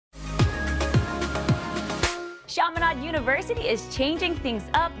Chaminade University is changing things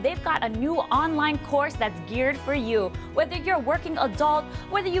up. They've got a new online course that's geared for you. Whether you're a working adult,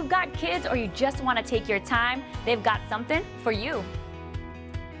 whether you've got kids, or you just want to take your time, they've got something for you.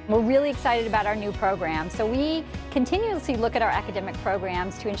 We're really excited about our new program. So we continuously look at our academic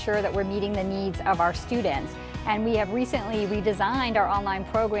programs to ensure that we're meeting the needs of our students. And we have recently redesigned our online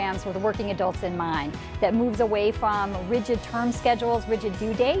programs with working adults in mind that moves away from rigid term schedules, rigid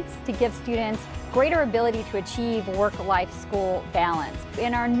due dates, to give students greater ability to achieve work-life-school balance.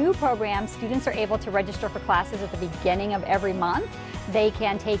 In our new program, students are able to register for classes at the beginning of every month. They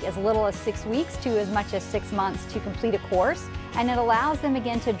can take as little as 6 weeks to as much as 6 months to complete a course, and it allows them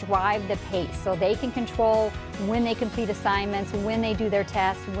again to drive the pace so they can control when they complete assignments, when they do their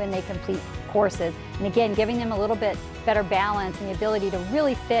tests, when they complete courses, and again giving them a little bit better balance and the ability to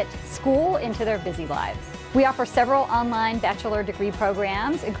really fit school into their busy lives. We offer several online bachelor degree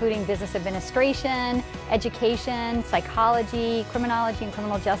programs, including business administration, education, psychology, criminology and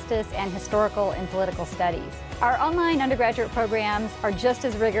criminal justice, and historical and political studies. Our online undergraduate programs are just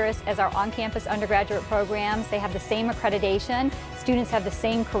as rigorous as our on-campus undergraduate programs. They have the same accreditation. Students have the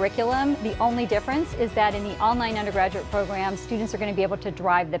same curriculum. The only difference is that in the online undergraduate program, students are going to be able to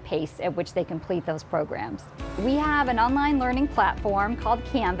drive the pace at which they complete those programs. We have an online learning platform called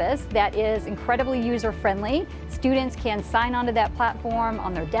Canvas that is incredibly user-friendly. Students can sign onto that platform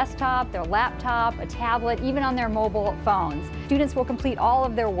on their desktop, their laptop, a tablet, even on their mobile phones. Students will complete all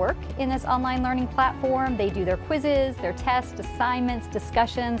of their work in this online learning platform. They do their quizzes, their tests, assignments,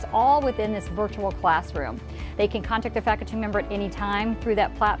 discussions, all within this virtual classroom. They can contact their faculty member at any time through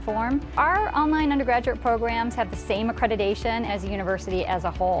that platform. Our online undergraduate programs have the same accreditation as the university as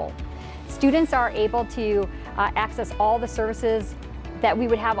a whole. Students are able to access all the services that we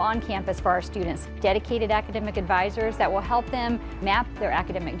would have on campus for our students. Dedicated academic advisors that will help them map their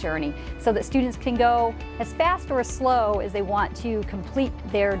academic journey so that students can go as fast or as slow as they want to complete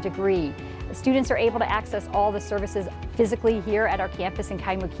their degree. Students are able to access all the services physically here at our campus in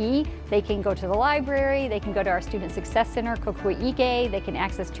Kaimuki. They can go to the library, they can go to our Student Success Center, Kokui'ike, they can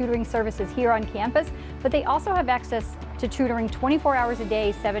access tutoring services here on campus, but they also have access to tutoring 24 hours a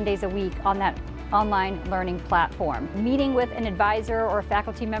day, 7 days a week on that online learning platform. Meeting with an advisor or a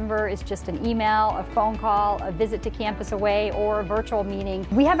faculty member is just an email, a phone call, a visit to campus away, or a virtual meeting.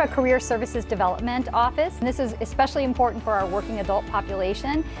 We have a career services development office, and this is especially important for our working adult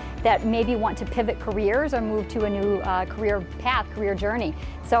population that maybe want to pivot careers or move to a new career path, career journey.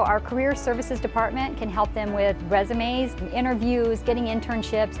 So our career services department can help them with resumes, interviews, getting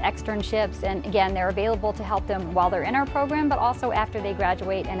internships, externships, and again, they're available to help them while they're in our program, but also after they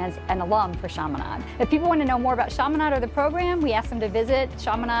graduate and as an alum for Chaminade. If people want to know more about Chaminade or the program, we ask them to visit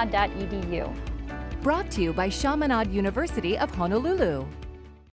chaminade.edu. Brought to you by Chaminade University of Honolulu.